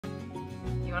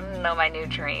You want to know my new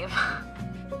dream?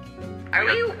 Are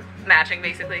we matching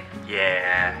basically?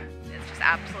 Yeah. It's just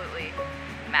absolutely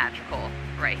magical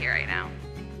right here, right now.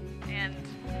 And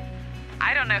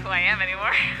I don't know who I am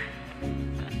anymore.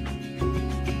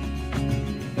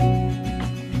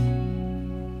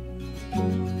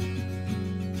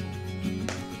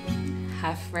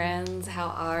 Hi friends, how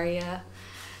are ya?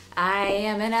 I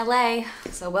am in LA,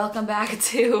 so welcome back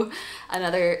to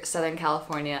another Southern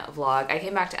California vlog. I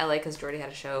came back to LA because Jordy had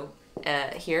a show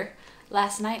here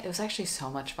last night. It was actually so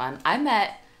much fun. I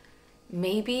met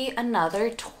maybe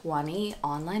another 20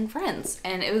 online friends,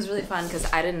 and it was really fun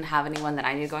because I didn't have anyone that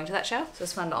I knew going to that show, so it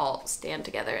was fun to all stand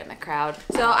together in the crowd.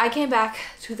 So I came back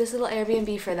to this little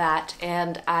Airbnb for that,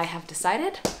 and I have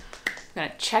decided I'm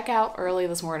gonna check out early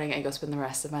this morning and go spend the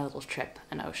rest of my little trip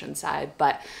in Oceanside,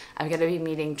 but I'm gonna be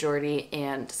meeting Jordy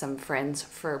and some friends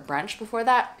for brunch before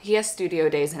that. He has studio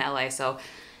days in LA, so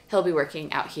he'll be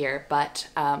working out here, but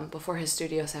before his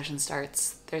studio session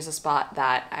starts, there's a spot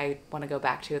that I wanna go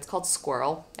back to. It's called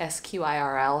Sqirl,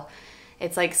 S-Q-I-R-L.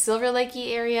 It's like Silver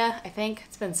Lakey area, I think.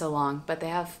 It's been so long, but they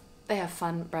have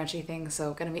fun brunchy things,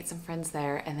 so gonna meet some friends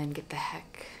there and then get the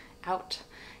heck out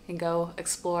and go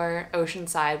explore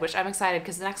Oceanside, which I'm excited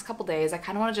because the next couple days I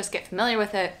kind of want to just get familiar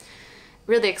with it,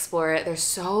 really explore it. There's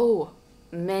so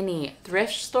many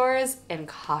thrift stores and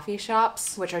coffee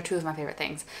shops, which are two of my favorite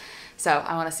things. So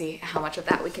I want to see how much of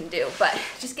that we can do. But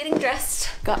just getting dressed.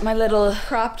 Got my little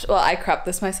cropped, well, I cropped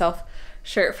this myself,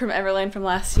 shirt from Everlane from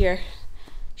last year.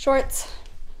 Shorts,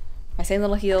 my same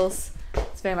little heels.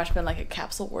 It's very much been like a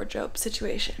capsule wardrobe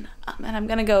situation. And I'm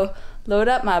gonna go load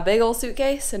up my big old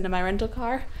suitcase into my rental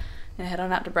car and head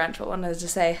on out to brunch. But wanted to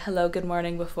say hello, good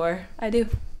morning before I do.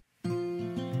 I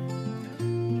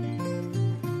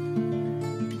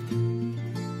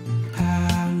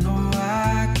know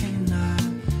I cannot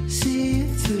see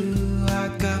it through. I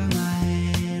got my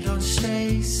head on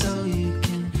straight so you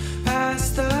can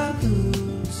pass the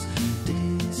blues.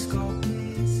 Disco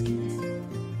biscuits.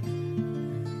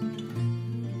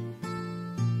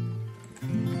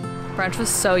 Brunch was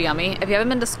so yummy. If you haven't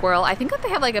been to Sqirl, I think that they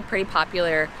have like a pretty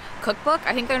popular cookbook.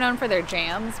 I think they're known for their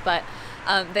jams, but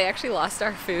they actually lost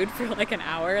our food for like an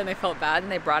hour and they felt bad,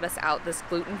 and they brought us out this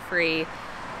gluten-free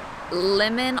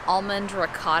lemon almond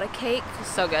ricotta cake.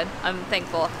 So good. I'm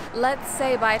thankful. Let's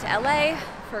say bye to LA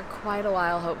for quite a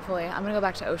while, hopefully. I'm gonna go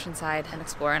back to Oceanside and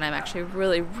explore, and I'm actually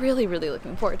really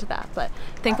looking forward to that. But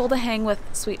thankful to hang with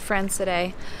sweet friends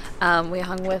today. We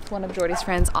hung with one of Jordy's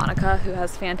friends, Annika, who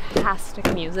has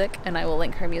fantastic music, and I will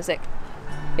link her music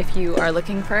if you are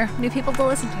looking for new people to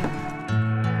listen to.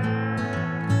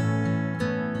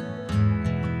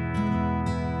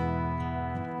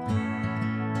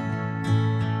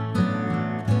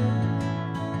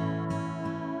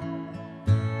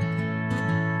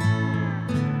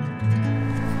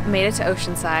 Made it to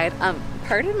Oceanside.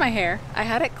 Pardon my hair. I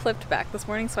had it clipped back this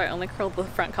morning, so I only curled the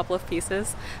front couple of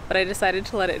pieces, but I decided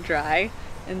to let it dry.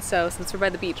 And so since we're by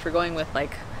the beach, we're going with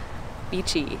like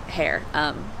beachy hair.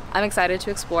 I'm excited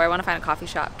to explore. I want to find a coffee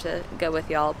shop to go with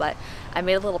y'all, but I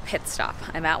made a little pit stop.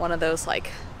 I'm at one of those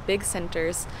like big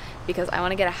centers because I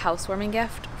want to get a housewarming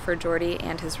gift for Jordy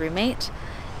and his roommate.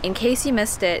 In case you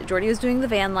missed it, Jordy was doing the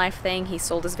van life thing. He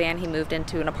sold his van, he moved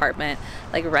into an apartment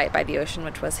like right by the ocean,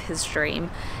 which was his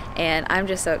dream. And I'm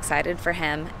just so excited for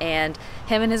him. And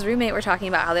him and his roommate were talking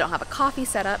about how they don't have a coffee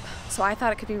set up. So I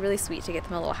thought it could be really sweet to get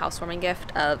them a little housewarming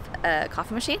gift of a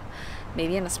coffee machine,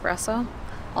 maybe an espresso.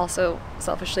 Also,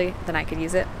 selfishly, then I could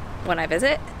use it when I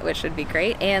visit, which would be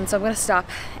great. And so I'm gonna stop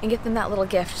and get them that little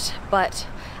gift. But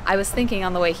I was thinking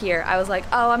on the way here, I was like,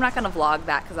 oh, I'm not gonna vlog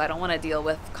that because I don't want to deal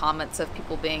with comments of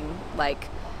people being like,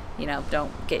 you know,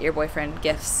 don't get your boyfriend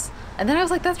gifts. And then I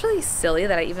was like, that's really silly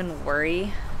that I even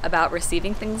worry about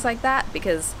receiving things like that,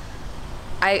 because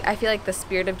I feel like the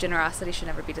spirit of generosity should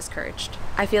never be discouraged.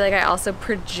 I feel like I also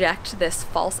project this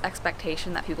false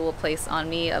expectation that people will place on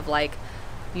me of like,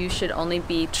 you should only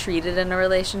be treated in a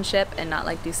relationship and not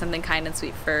like do something kind and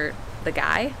sweet for the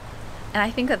guy. And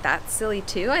I think that that's silly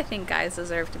too. I think guys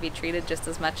deserve to be treated just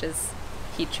as much as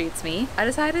he treats me. I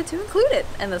decided to include it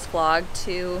in this vlog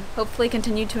to hopefully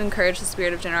continue to encourage the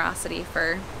spirit of generosity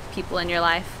for people in your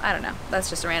life. I don't know, that's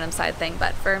just a random side thing,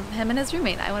 but for him and his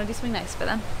roommate, I want to do something nice for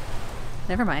them.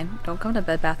 Never mind, don't come to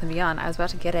Bed Bath & Beyond. I was about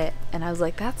to get it and I was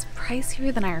like, that's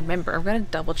pricier than I remember. I'm gonna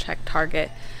double check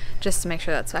Target just to make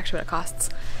sure that's actually what it costs.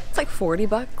 It's like 40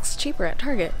 bucks cheaper at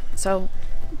Target. So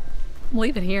we'll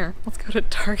leave it here. Let's go to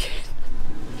Target.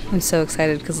 I'm so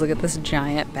excited because look at this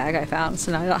giant bag I found.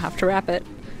 So now I don't have to wrap it.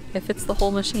 It fits the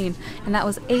whole machine. And that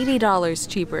was $80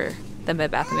 cheaper than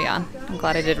Bed Bath & Beyond. I'm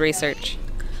glad I did research.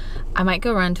 I might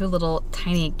go run to a little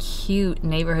tiny cute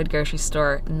neighborhood grocery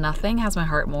store. Nothing has my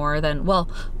heart more than, well,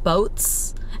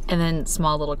 boats and then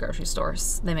small little grocery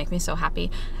stores. They make me so happy.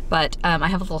 But I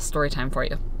have a little story time for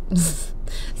you.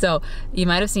 So you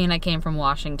might have seen I came from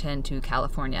Washington to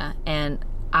California, and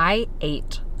I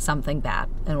ate something bad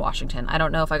in Washington. I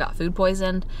don't know if I got food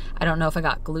poisoned. I don't know if I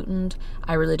got glutened.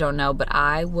 I really don't know, but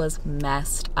I was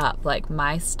messed up. Like,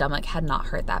 my stomach had not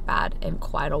hurt that bad in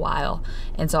quite a while.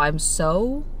 And so I'm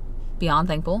so beyond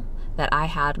thankful that I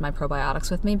had my probiotics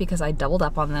with me, because I doubled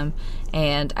up on them,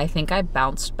 and I think I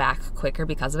bounced back quicker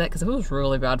because of it, because it was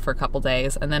really bad for a couple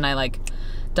days, and then I like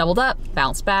doubled up,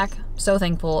 bounced back. So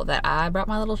thankful that I brought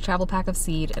my little travel pack of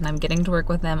seed, and I'm getting to work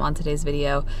with them on today's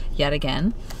video yet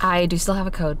again. I do still have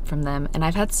a code from them, and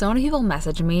I've had so many people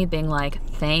message me being like,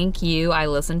 thank you, I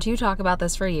listened to you talk about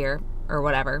this for a year or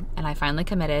whatever, and I finally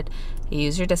committed. I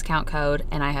used your discount code,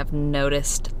 and I have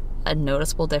noticed a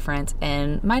noticeable difference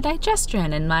in my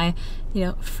digestion and my, you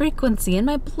know, frequency and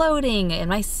my bloating and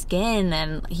my skin.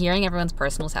 And hearing everyone's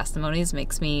personal testimonies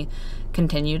makes me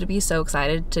continue to be so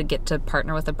excited to get to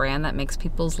partner with a brand that makes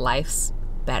people's lives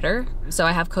better. So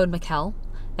I have code Michel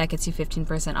that gets you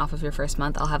 15% off of your first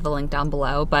month. I'll have the link down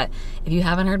below, but if you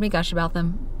haven't heard me gush about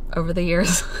them over the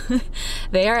years,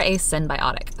 they are a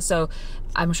symbiotic. So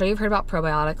I'm sure you've heard about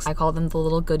probiotics. I call them the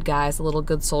little good guys, the little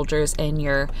good soldiers in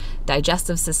your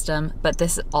digestive system, but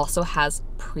this also has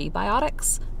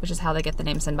prebiotics, which is how they get the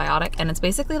name symbiotic, and it's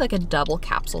basically like a double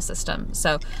capsule system.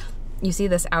 So you see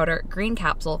this outer green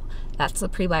capsule, that's the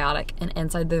prebiotic, and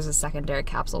inside there's a secondary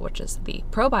capsule, which is the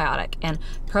probiotic. And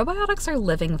probiotics are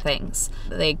living things.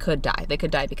 They could die. They could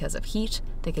die because of heat.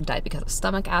 They could die because of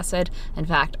stomach acid. In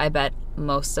fact, I bet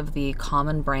most of the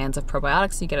common brands of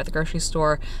probiotics you get at the grocery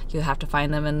store, you have to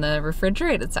find them in the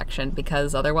refrigerated section,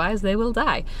 because otherwise they will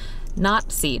die.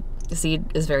 Not Seed. Seed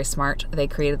is very smart. They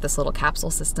created this little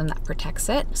capsule system that protects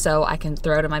it, so I can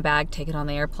throw it in my bag, take it on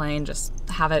the airplane, just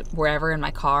have it wherever in my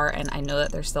car, and I know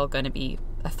that they're still going to be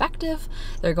effective.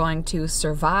 They're going to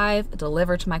survive,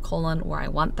 deliver to my colon where I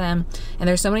want them, and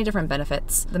there's so many different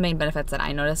benefits. The main benefits that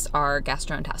I noticed are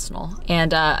gastrointestinal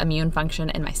and immune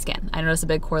function in my skin. I noticed a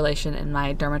big correlation in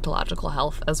my dermatological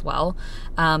health as well.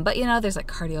 But you know, there's like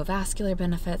cardiovascular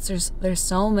benefits. There's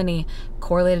so many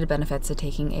correlated benefits to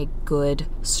taking a good,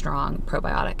 strong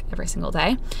probiotic every single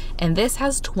day. And this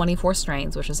has 24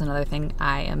 strains, which is another thing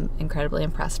I am incredibly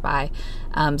impressed by.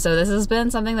 So this has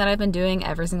been something that I've been doing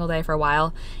every single day for a while.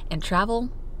 And travel,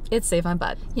 it saved my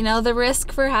butt. You know, the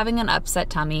risk for having an upset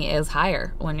tummy is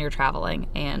higher when you're traveling,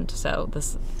 and so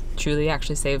this truly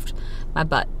actually saved my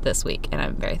butt this week, and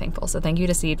I'm very thankful. So thank you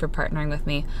to Seed for partnering with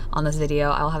me on this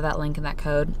video. I'll have that link in that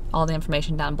code, all the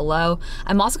information down below.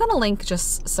 I'm also going to link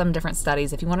just some different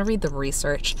studies if you want to read the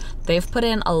research. They've put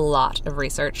in a lot of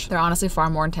research. They're honestly far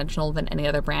more intentional than any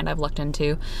other brand I've looked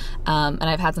into, and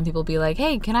I've had some people be like,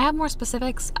 hey, can I have more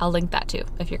specifics? I'll link that too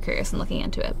if you're curious and looking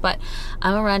into it. But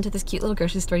I'm gonna run to this cute little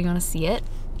grocery store. You want to see it?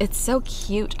 It's so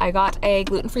cute. I got a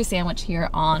gluten-free sandwich here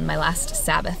on my last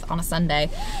Sabbath on a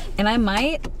Sunday, and I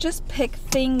might just pick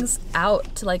things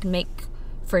out to like make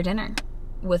for dinner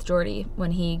with Jordy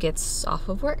when he gets off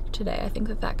of work today. I think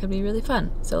that that could be really fun.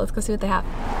 So let's go see what they have.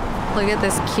 Look at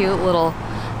this cute little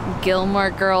Gilmore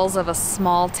Girls of a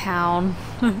small town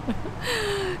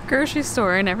grocery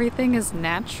store, and everything is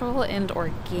natural and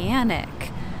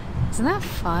organic. Isn't that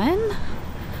fun?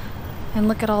 And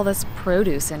look at all this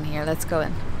produce in here. Let's go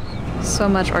in. So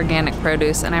much organic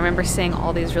produce, and I remember seeing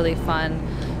all these really fun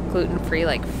gluten-free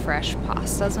like fresh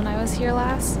pastas when I was here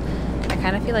last. I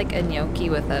kind of feel like a gnocchi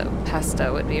with a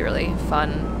pesto would be a really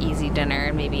fun, easy dinner,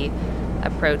 and maybe a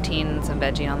protein and some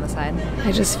veggie on the side.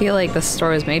 I just feel like the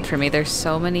store was made for me. There's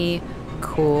so many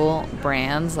cool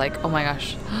brands, like, oh my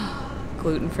gosh,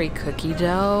 gluten-free cookie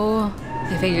dough.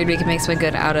 I figured we could make some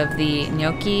good out of the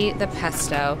gnocchi, the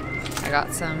pesto. I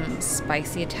got some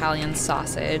spicy Italian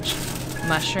sausage,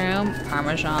 mushroom,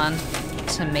 parmesan,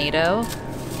 tomato,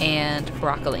 and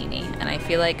broccolini. And I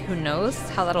feel like, who knows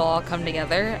how that'll all come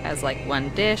together as like one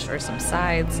dish or some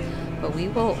sides, but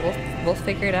we'll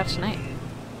figure it out tonight.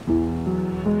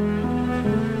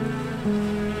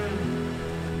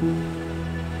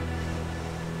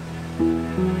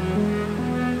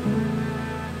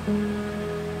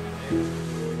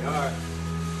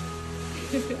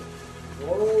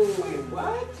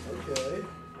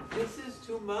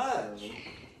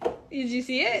 Did you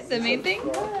see it? The main thing?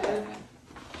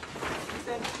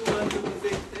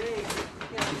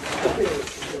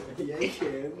 Yeah, you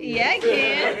can. Yeah, I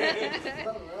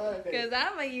can. Because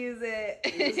I'm going to use it.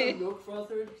 Is this a milk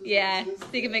frother? Yeah, so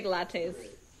you can make lattes.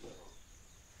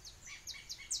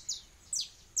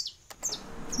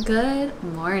 Good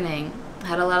morning.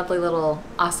 had a lovely little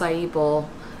acai bowl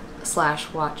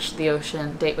 / watch the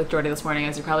ocean date with Jordy this morning,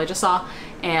 as you probably just saw,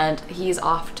 and he's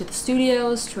off to the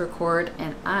studios to record,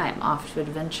 and I'm off to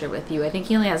adventure with you. I think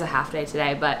he only has a half day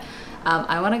today, but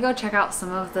I want to go check out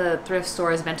some of the thrift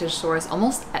stores, vintage stores.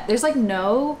 There's like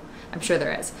no, I'm sure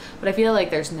there is, but I feel like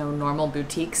there's no normal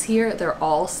boutiques here. They're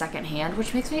all secondhand,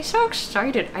 which makes me so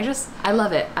excited. I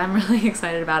love it. I'm really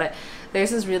excited about it.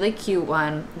 There's this really cute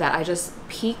one that I just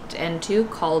peeked into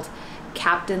called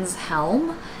Captain's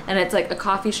Helm, and it's like a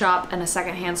coffee shop and a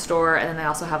secondhand store, and then they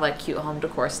also have like cute home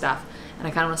decor stuff, and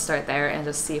I kind of want to start there and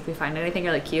just see if we find anything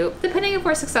really cute. Depending if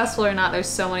we're successful or not, there's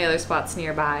so many other spots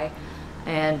nearby,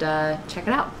 and check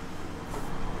it out.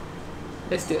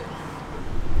 Let's do it.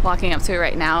 Walking up to it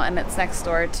right now, and it's next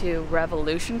door to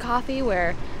Revolution Coffee,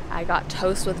 where I got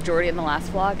toast with Jordy in the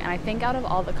last vlog, and I think out of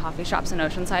all the coffee shops in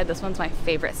Oceanside, this one's my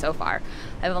favorite so far.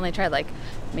 I've only tried like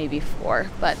maybe 4,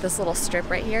 but this little strip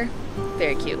right here,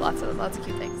 very cute. Lots of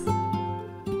cute things.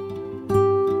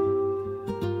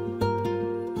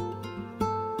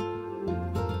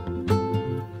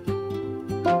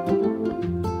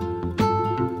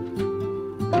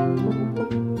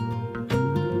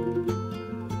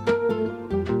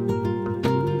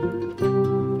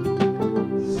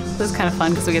 This is kind of fun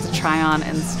because we get to try on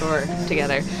in store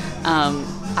together.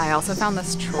 I also found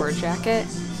this chore jacket.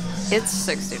 It's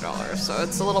 $60, so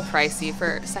it's a little pricey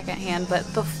for secondhand, but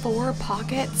the 4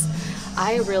 pockets,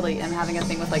 I really am having a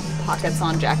thing with like pockets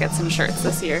on jackets and shirts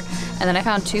this year. And then I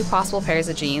found 2 possible pairs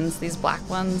of jeans, these black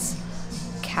ones,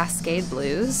 Cascade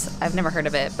Blues. I've never heard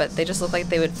of it, but they just look like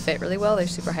they would fit really well. They're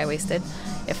super high-waisted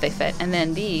if they fit. And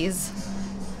then these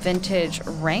vintage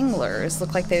Wranglers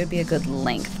look like they would be a good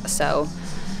length. So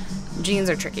jeans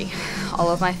are tricky. All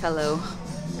of my fellow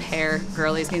pair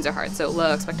girlies, jeans are hard, so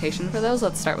low expectation for those.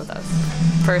 Let's start with those.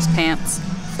 First, pants,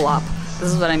 flop.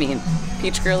 This is what I mean.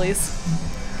 Peach girlies,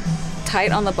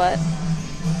 tight on the butt,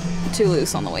 too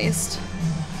loose on the waist.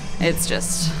 It's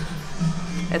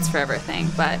forever a thing,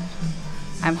 but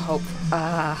I'm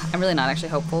really not actually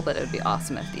hopeful, but it would be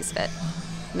awesome if these fit.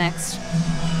 Next,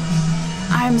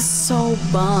 I'm so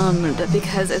bummed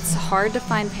because it's hard to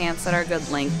find pants that are good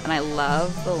length, and I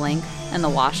love the length and the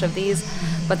wash of these,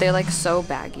 but they're like so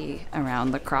baggy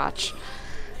around the crotch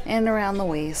and around the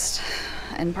waist.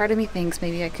 And part of me thinks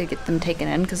maybe I could get them taken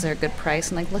in because they're a good price,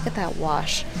 and like, look at that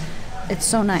wash. It's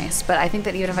so nice, but I think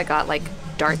that even if I got like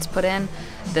darts put in,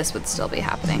 this would still be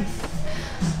happening.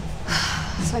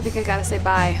 So I think I gotta say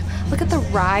bye. Look at the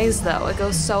rise though. It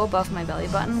goes so above my belly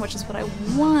button, which is what I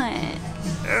want.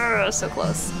 Ugh, so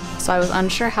close. So I was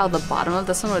unsure how the bottom of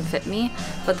this one would fit me,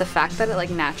 but the fact that it like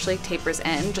naturally tapers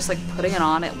in, just like putting it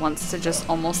on, it wants to just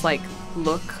almost like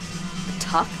look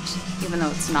tucked, even though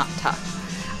it's not tucked.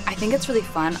 I think it's really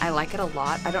fun. I like it a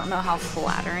lot. I don't know how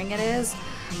flattering it is,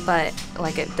 but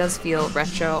like it does feel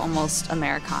retro, almost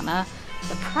Americana.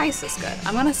 The price is good.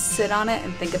 I'm gonna sit on it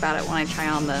and think about it when I try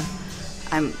on the,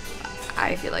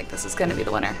 I feel like this is gonna be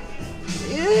the winner.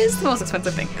 It's the most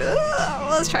expensive thing.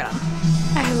 Ugh, let's try it on.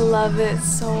 I love it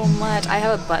so much. I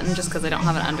have a button just because I don't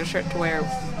have an undershirt to wear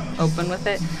open with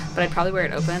it, but I'd probably wear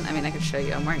it open. I mean, I could show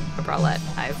you. I'm wearing a bralette.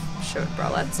 I've showed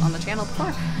bralettes on the channel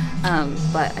before,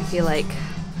 but I feel like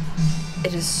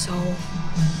it is so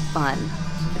fun.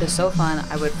 It is so fun.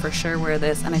 I would for sure wear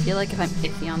this, and I feel like if I'm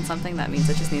iffy on something, that means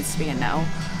it just needs to be a no.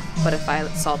 But if I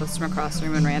saw this from across the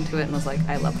room and ran to it and was like,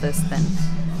 I love this, then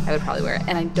I would probably wear it.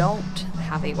 And I don't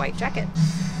have a white jacket.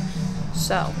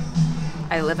 So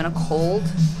I live in a cold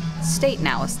state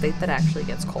now, a state that actually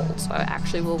gets cold. So I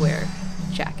actually will wear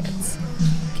jackets.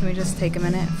 Can we just take a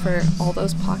minute for all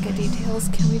those pocket details?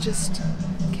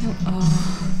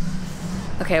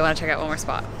 Okay, I want to check out one more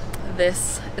spot.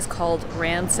 This is called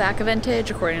Ransack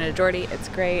Vintage, according to Jordy. It's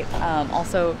great.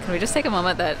 Also, can we just take a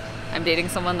moment that I'm dating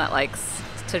someone that likes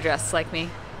to dress like me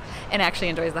and actually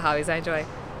enjoys the hobbies I enjoy.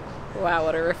 Wow,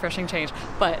 what a refreshing change.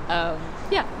 But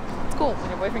yeah, it's cool when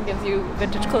your boyfriend gives you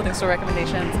vintage clothing store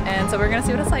recommendations, and so we're gonna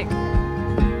see what it's like.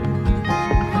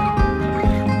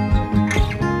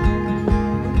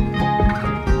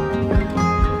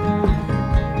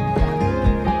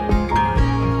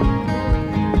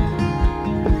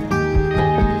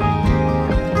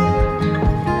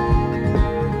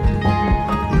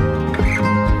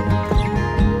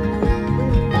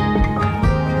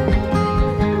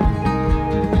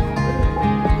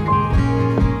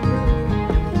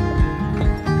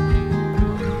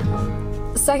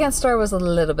 Second store was a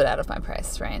little bit out of my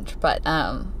price range, but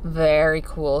very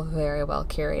cool, very well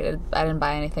curated. I didn't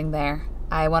buy anything there.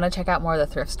 I want to check out more of the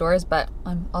thrift stores, but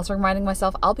I'm also reminding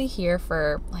myself I'll be here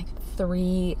for like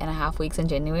 3.5 weeks in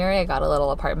January, I got a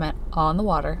little apartment on the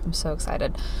water. I'm so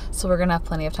excited. So we're gonna have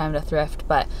plenty of time to thrift,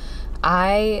 but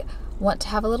I want to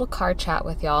have a little car chat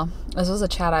with y'all. This was a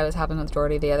chat I was having with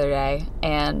Jordy the other day,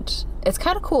 and it's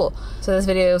kind of cool. So this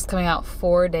video is coming out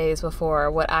 4 days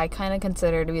before what I kind of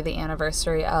consider to be the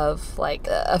anniversary of like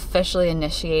officially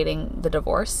initiating the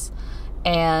divorce.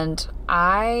 And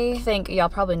I think y'all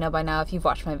probably know by now if you've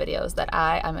watched my videos that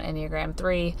I'm an Enneagram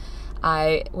 3.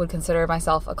 I would consider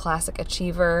myself a classic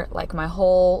achiever. Like my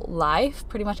whole life,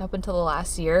 pretty much up until the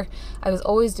last year, I was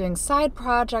always doing side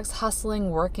projects,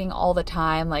 hustling, working all the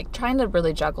time, like trying to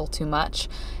really juggle too much.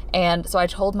 And so I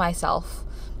told myself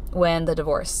when the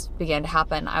divorce began to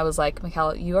happen, I was like,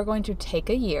 Michel, you are going to take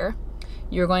a year.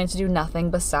 You're going to do nothing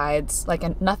besides,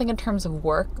 nothing in terms of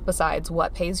work besides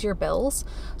what pays your bills,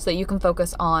 so that you can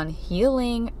focus on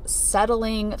healing,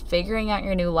 settling, figuring out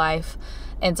your new life.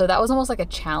 And so that was almost like a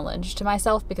challenge to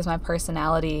myself because my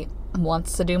personality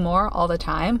wants to do more all the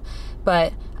time,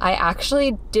 but I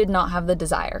actually did not have the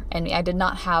desire and I did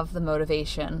not have the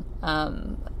motivation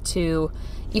to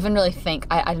even really think.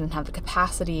 I didn't have the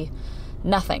capacity,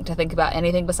 nothing to think about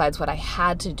anything besides what I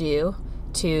had to do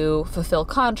to fulfill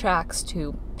contracts,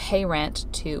 to pay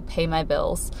rent, to pay my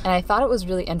bills. And I thought it was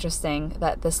really interesting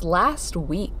that this last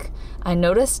week I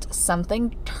noticed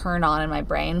something turn on in my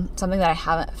brain, something that I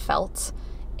haven't felt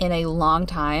in a long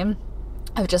time,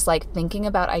 of just like thinking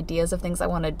about ideas of things I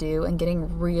want to do and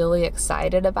getting really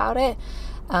excited about it.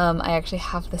 I actually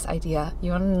have this idea.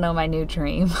 You want to know my new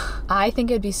dream? I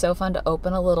think it'd be so fun to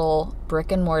open a little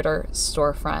brick and mortar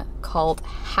storefront called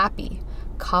Happy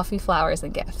Coffee, Flowers,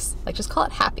 and Gifts. Like just call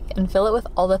it Happy and fill it with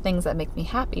all the things that make me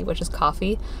happy, which is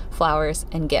coffee, flowers,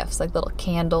 and gifts, like little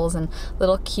candles and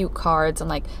little cute cards, and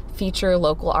like feature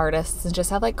local artists and just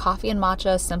have like coffee and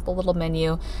matcha, simple little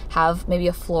menu, have maybe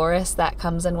a florist that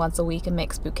comes in once a week and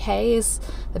makes bouquets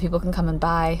that people can come and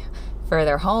buy for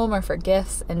their home or for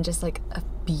gifts, and just like a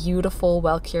beautiful,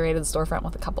 well-curated storefront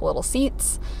with a couple little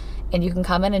seats. And you can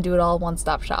come in and do it all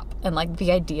one-stop shop. And like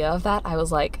the idea of that, I was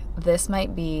like, this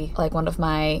might be like one of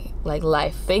my like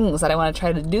life things that I want to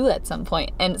try to do at some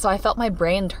point. And so I felt my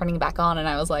brain turning back on, and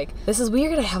I was like, this is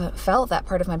weird. I haven't felt that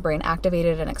part of my brain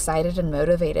activated and excited and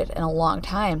motivated in a long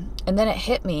time. And then it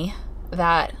hit me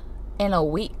that in a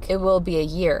week, it will be a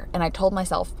year. And I told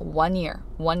myself 1 year,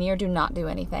 1 year, do not do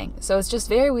anything. So it's just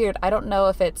very weird. I don't know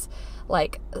if it's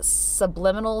like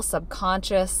subliminal,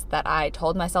 subconscious that I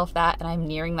told myself that and I'm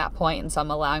nearing that point, and so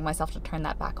I'm allowing myself to turn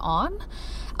that back on.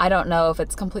 I don't know if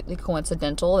it's completely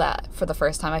coincidental that for the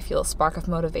first time I feel a spark of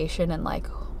motivation and like,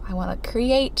 I want to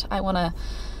create, I want to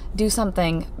do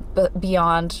something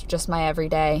beyond just my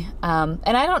everyday. And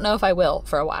I don't know if I will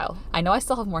for a while. I know I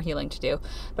still have more healing to do,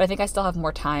 but I think I still have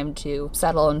more time to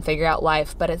settle and figure out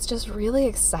life. But it's just really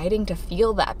exciting to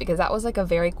feel that, because that was like a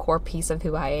very core piece of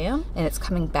who I am, and it's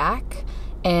coming back.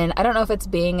 And I don't know if it's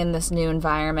being in this new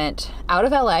environment out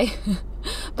of LA,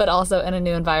 but also in a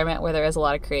new environment where there is a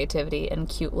lot of creativity and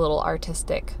cute little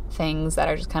artistic things that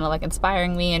are just kind of like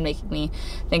inspiring me and making me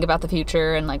think about the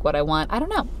future and like what I want. I don't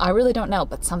know. I really don't know,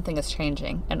 but something is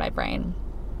changing in my brain.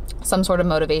 Some sort of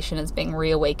motivation is being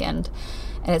reawakened,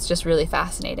 and it's just really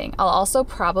fascinating. I'll also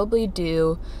probably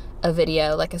do a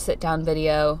video, like a sit-down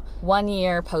video, 1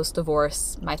 year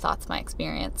post-divorce, my thoughts, my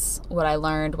experience, what I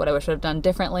learned, what I wish I would have done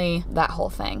differently, that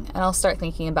whole thing. And I'll start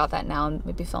thinking about that now and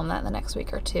maybe film that in the next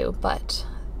week or two. But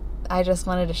I just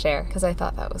wanted to share because I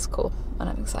thought that was cool, and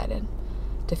I'm excited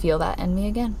to feel that in me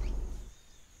again.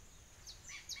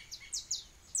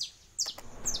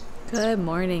 Good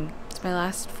morning. It's my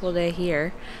last full day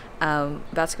here.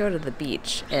 About to go to the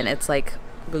beach, and it's like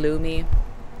gloomy,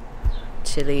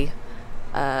 chilly,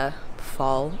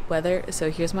 fall weather.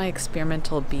 So here's my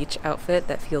experimental beach outfit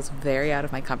that feels very out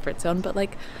of my comfort zone, but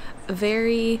like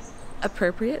very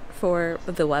appropriate for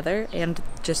the weather and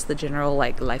just the general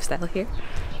like lifestyle here.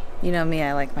 You know me,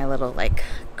 I like my little like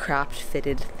cropped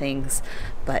fitted things,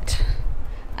 but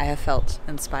I have felt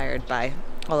inspired by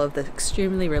all of the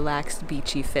extremely relaxed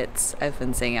beachy fits I've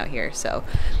been seeing out here. So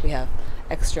we have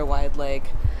extra wide leg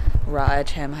raw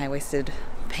edge hem high-waisted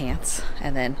pants,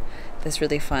 and then this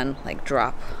really fun like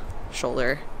drop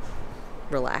shoulder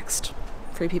relaxed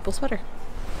free people sweater.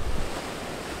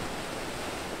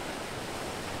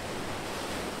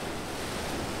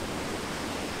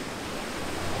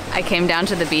 I came down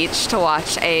to the beach to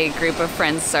watch a group of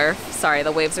friends surf. Sorry,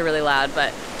 the waves are really loud,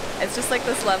 but it's just like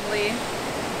this lovely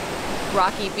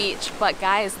rocky beach. But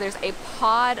guys, there's a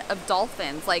pod of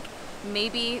dolphins, like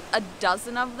maybe a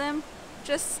dozen of them,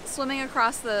 just swimming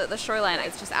across the shoreline.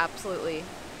 It's just absolutely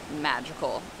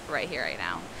magical right here, right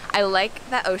now. I like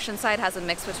that Oceanside has a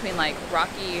mix between like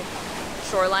rocky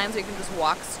shorelines where you can just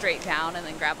walk straight down and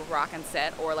then grab a rock and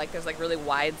sit, or like there's like really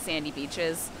wide sandy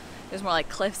beaches. There's more like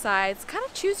cliff sides. Kind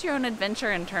of choose your own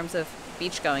adventure in terms of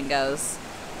beach going goes,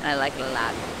 and I like it a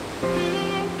lot.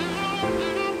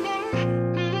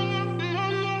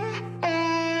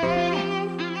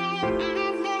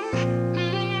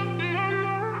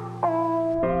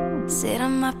 Sit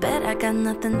on my bed, I got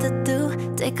nothing to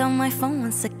do. Take out my phone,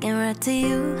 1 second, right to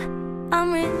you.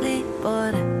 I'm really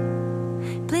bored.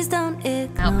 Please don't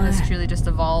ignore. Outfit has truly just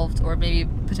evolved, or maybe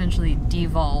potentially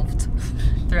devolved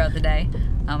throughout the day.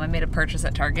 I made a purchase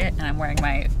at Target, and I'm wearing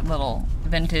my little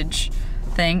vintage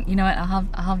thing. You know what? I'll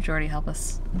have Jordy help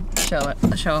us show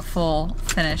a full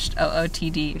finished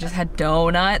OOTD. We just had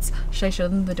donuts. Should I show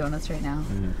them the donuts right now?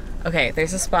 Okay,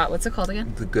 there's a spot. What's it called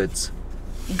again? The goods.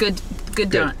 Good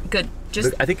donut. Good.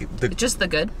 Just I think just the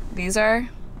good. These are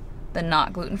the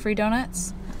not gluten-free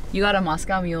donuts. You got a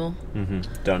Moscow Mule.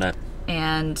 Donut.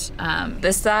 And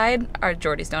this side are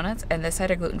Jordy's donuts, and this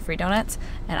side are gluten-free donuts.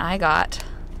 And I got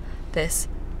this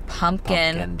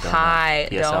pumpkin pie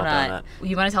donut.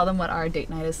 You want to tell them what our date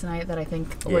night is tonight? That I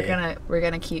think we're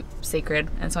gonna keep sacred,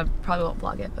 and so I probably won't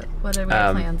vlog it. But what are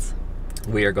our plans?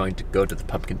 We are going to go to the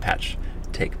pumpkin patch,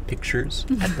 take pictures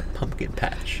at the pumpkin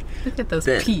patch. Look at those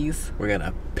Then peas. We're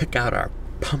gonna pick out our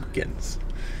pumpkins.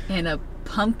 And a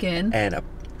pumpkin. And a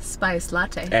spice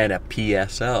latte. And a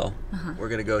PSL. We're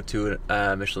gonna go to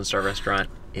a Michelin star restaurant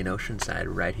in Oceanside,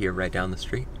 right here, right down the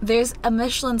street. There's a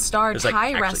Michelin star There's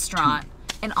Thai like restaurant,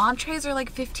 and entrees are like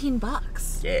 15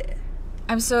 bucks. Yeah.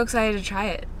 I'm so excited to try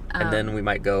it. And then we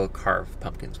might go carve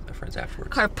pumpkins with our friends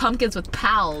afterwards. Carve pumpkins with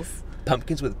pals.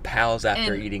 Pumpkins with pals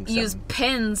after and eating some. Use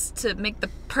pins to make the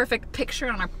perfect picture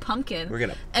on our pumpkin. We're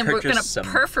gonna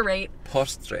perforate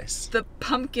postres. the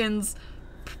pumpkin's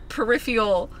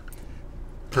peripheral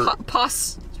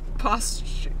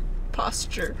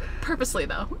posture. Purposely,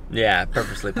 though. Yeah,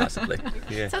 purposely, possibly.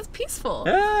 Yeah. Sounds peaceful.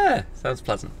 Ah, sounds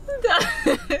pleasant.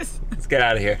 Let's get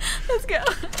out of here. Let's go.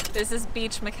 This is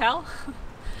Beach Michel.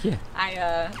 Yeah.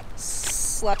 I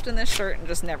slept in this shirt and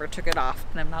just never took it off,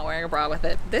 and I'm not wearing a bra with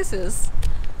it. This is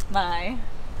my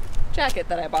jacket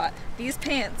that I bought. These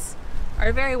pants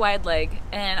are very wide leg,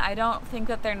 and I don't think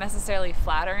that they're necessarily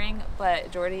flattering,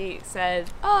 but Jordy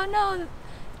said, oh no,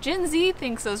 Gen Z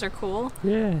thinks those are cool.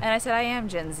 Yeah. And I said, I am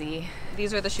Gen Z.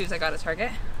 These are the shoes I got at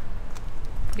Target.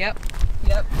 Yep,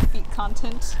 feet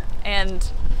content. And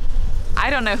I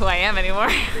don't know who I am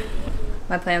anymore.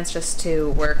 My plan's just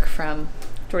to work from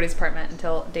Jordy's apartment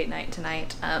until date night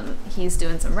tonight. He's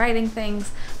doing some writing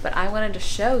things, but I wanted to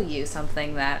show you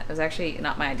something that was actually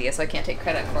not my idea, so I can't take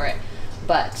credit for it.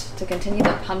 But to continue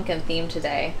the pumpkin theme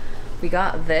today, we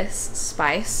got this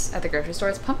spice at the grocery store.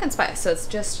 It's pumpkin spice, so it's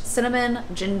just cinnamon,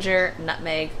 ginger,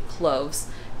 nutmeg, cloves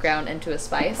ground into a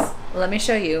spice. Let me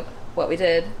show you what we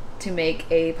did to make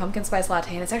a pumpkin spice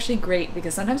latte, and it's actually great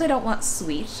because sometimes I don't want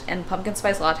sweet, and pumpkin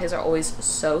spice lattes are always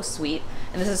so sweet,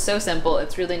 and this is so simple,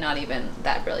 it's really not even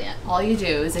that brilliant. All you do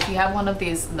is, if you have one of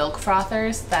these milk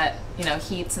frothers that, you know,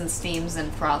 heats and steams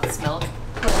and froths milk,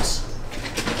 put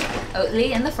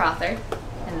Oatly in the frother,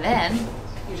 and then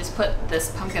you just put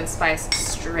this pumpkin spice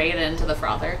straight into the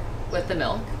frother with the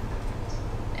milk,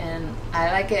 and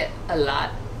I like it a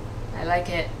lot. I like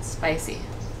it spicy.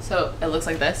 So it looks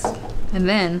like this. And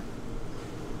then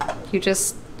you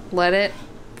just let it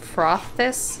froth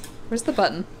this. Where's the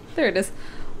button? There it is.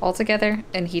 All together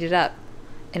and heat it up.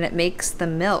 And it makes the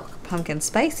milk pumpkin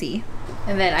spicy.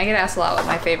 And then I get asked a lot what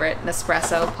my favorite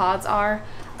Nespresso pods are.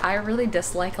 I really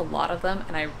dislike a lot of them,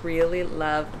 and I really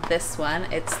love this one.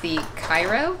 It's the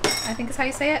Cairo, I think is how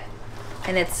you say it.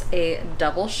 And it's a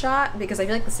double shot because I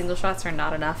feel like the single shots are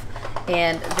not enough.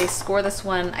 And they score this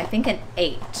one, I think, an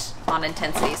 8 on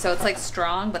intensity. So it's like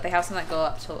strong, but they have some that go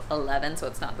up to 11, so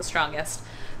it's not the strongest.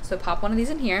 So pop one of these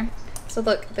in here. So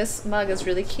look, this mug is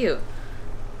really cute.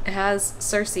 It has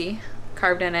Circe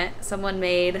carved in it. Someone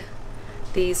made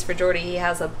these for Jordy. He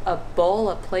has a bowl,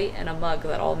 a plate, and a mug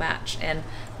that all match. And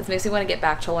this makes me want to get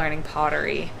back to learning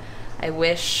pottery. I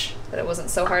wish that it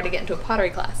wasn't so hard to get into a pottery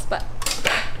class, but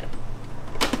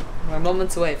we're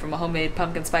moments away from a homemade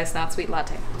pumpkin spice not sweet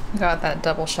latte. Got that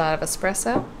double shot of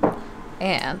espresso,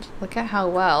 and look at how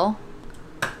well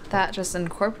that just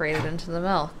incorporated into the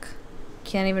milk.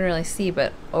 Can't even really see,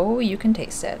 but oh, you can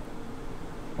taste it.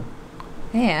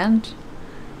 And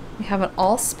we have an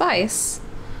all spice,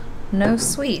 no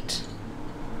sweet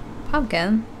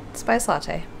pumpkin spice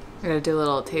latte. We're gonna do a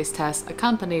little taste test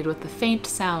accompanied with the faint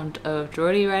sound of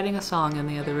Jordy writing a song in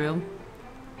the other room.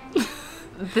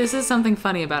 This is something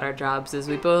funny about our jobs, is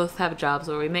we both have jobs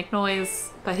where we make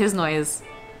noise, but his noise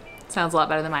sounds a lot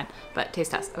better than mine. But taste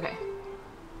test, okay.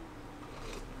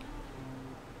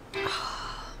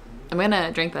 I'm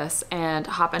gonna drink this and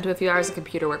hop into a few hours of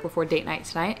computer work before date night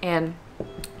tonight. And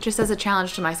just as a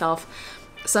challenge to myself,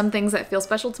 some things that feel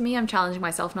special to me, I'm challenging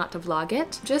myself not to vlog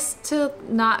it, just to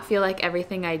not feel like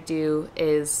everything I do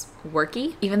is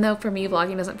worky. Even though for me,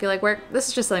 vlogging doesn't feel like work, this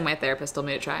is just something my therapist told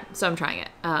me to try, so I'm trying it.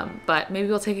 But maybe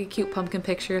we'll take a cute pumpkin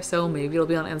picture, so maybe it'll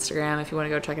be on Instagram if you wanna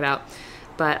go check it out.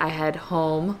 But I head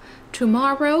home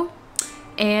tomorrow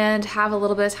and have a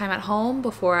little bit of time at home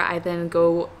before I then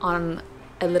go on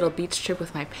a little beach trip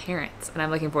with my parents, and I'm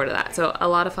looking forward to that. So a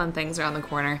lot of fun things around the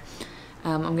corner.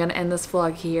 I'm gonna end this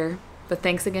vlog here. But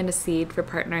thanks again to Seed for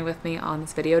partnering with me on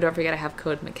this video. Don't forget I have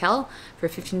code Michel for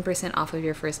 15% off of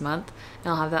your first month.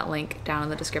 And I'll have that link down in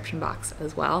the description box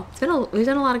as well. We've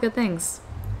done a lot of good things.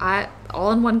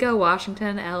 All in one go,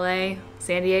 Washington, LA,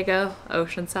 San Diego,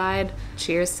 Oceanside.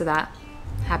 Cheers to that.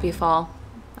 Happy fall.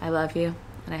 I love you.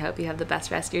 And I hope you have the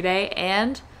best rest of your day.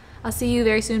 And I'll see you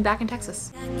very soon back in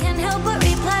Texas. I can't help but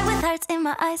reply with hearts in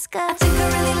my eyes, 'cause I think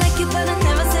I really like you, but I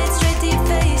never say it straight to your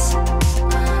face.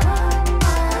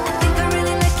 I think I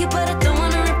really like you, but I don't